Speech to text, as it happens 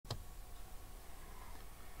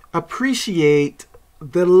Appreciate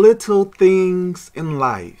the little things in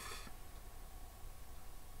life,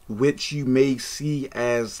 which you may see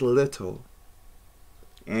as little.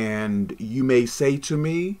 And you may say to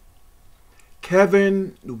me,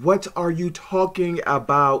 Kevin, what are you talking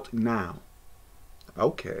about now?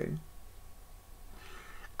 Okay.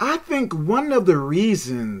 I think one of the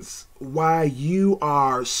reasons why you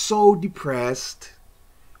are so depressed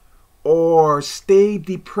or stay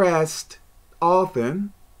depressed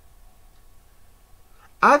often,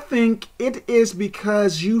 I think it is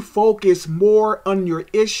because you focus more on your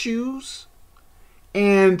issues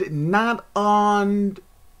and not on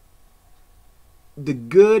the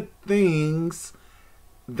good things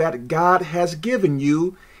that God has given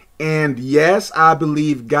you. And yes, I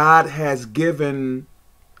believe God has given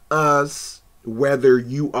us, whether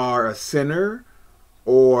you are a sinner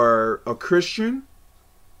or a Christian,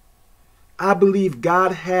 I believe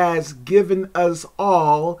God has given us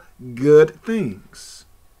all good things.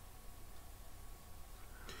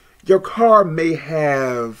 Your car may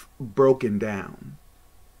have broken down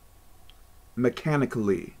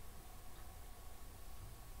mechanically.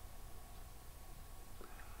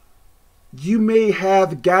 You may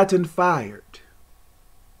have gotten fired.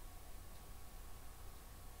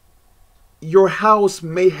 Your house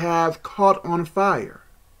may have caught on fire.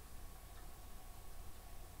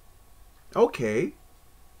 Okay.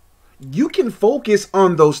 You can focus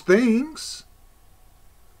on those things.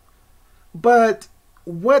 But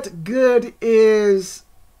what good is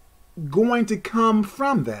going to come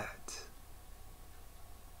from that?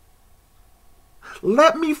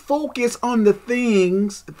 Let me focus on the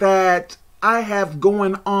things that I have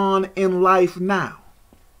going on in life now.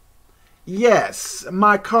 Yes,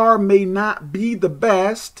 my car may not be the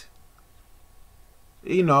best.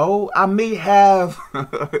 You know, I may have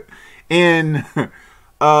an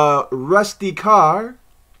rusty car,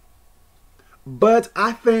 but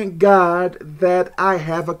I thank God that I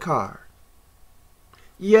have a car.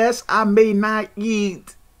 Yes, I may not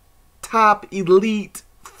eat top elite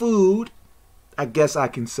food, I guess I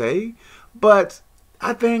can say, but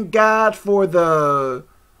I thank God for the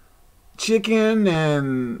chicken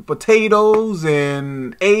and potatoes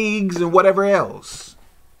and eggs and whatever else,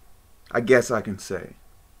 I guess I can say.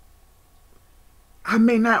 I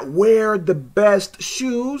may not wear the best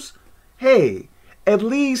shoes. Hey, at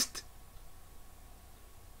least,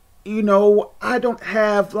 you know, I don't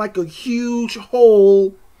have like a huge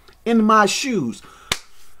hole in my shoes.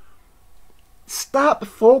 Stop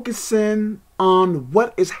focusing on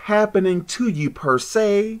what is happening to you per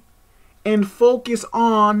se, and focus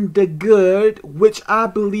on the good which I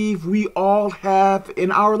believe we all have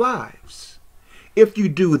in our lives. If you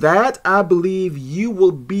do that, I believe you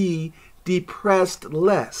will be depressed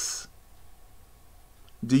less.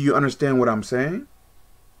 Do you understand what I'm saying?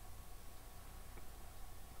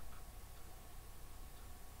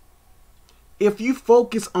 If you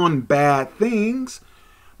focus on bad things,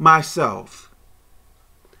 myself,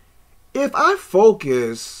 if I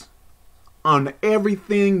focus on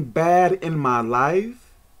everything bad in my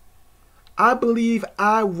life, I believe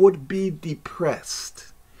I would be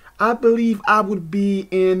depressed. I believe I would be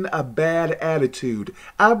in a bad attitude.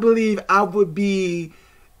 I believe I would be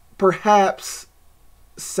perhaps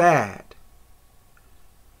sad.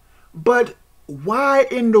 But why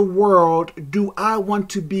in the world do I want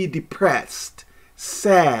to be depressed,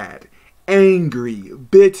 sad, angry,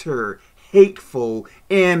 bitter, hateful,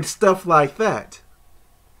 and stuff like that?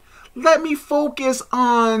 Let me focus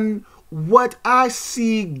on what I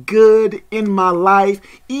see good in my life,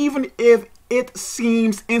 even if it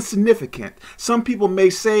seems insignificant. Some people may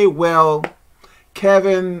say, well,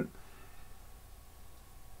 Kevin,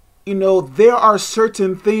 you know, there are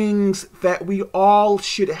certain things that we all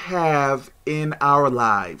should have in our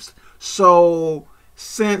lives. So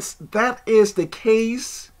since that is the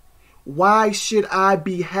case, why should I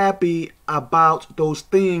be happy about those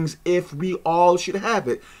things if we all should have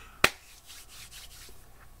it?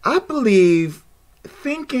 I believe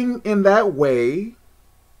thinking in that way,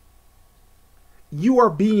 you are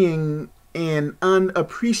being an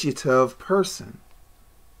unappreciative person.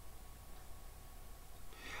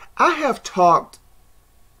 I have talked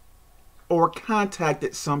or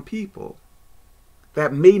contacted some people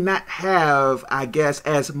that may not have, I guess,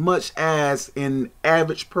 as much as an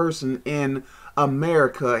average person in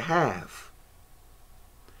America have.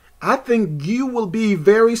 I think you will be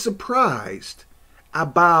very surprised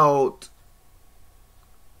about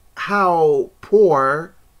how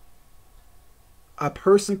poor a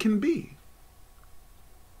person can be.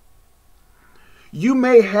 You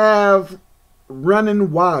may have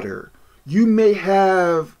running water. You may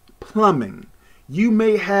have plumbing. You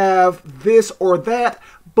may have this or that,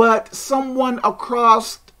 but someone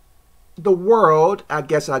across the world, I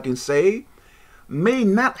guess I can say, may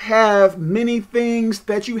not have many things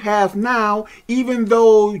that you have now, even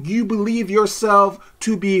though you believe yourself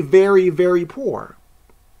to be very, very poor.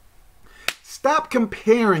 Stop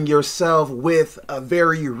comparing yourself with a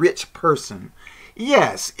very rich person.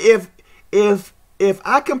 Yes, if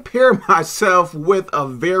I compare myself with a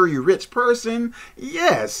very rich person,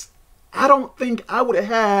 yes, I don't think I would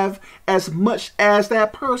have as much as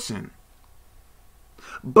that person.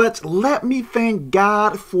 But let me thank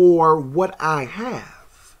God for what I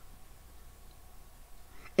have.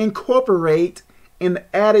 Incorporate an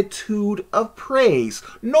attitude of praise.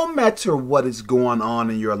 No matter what is going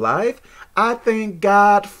on in your life, I thank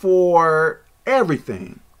God for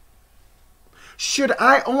everything. Should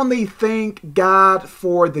I only thank God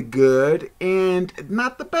for the good and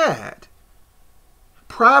not the bad?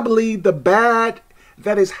 Probably the bad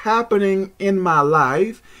that is happening in my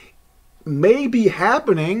life may be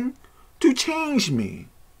happening to change me.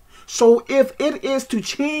 So if it is to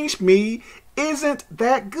change me, isn't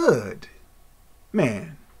that good?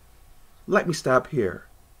 Man, let me stop here.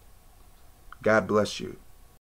 God bless you.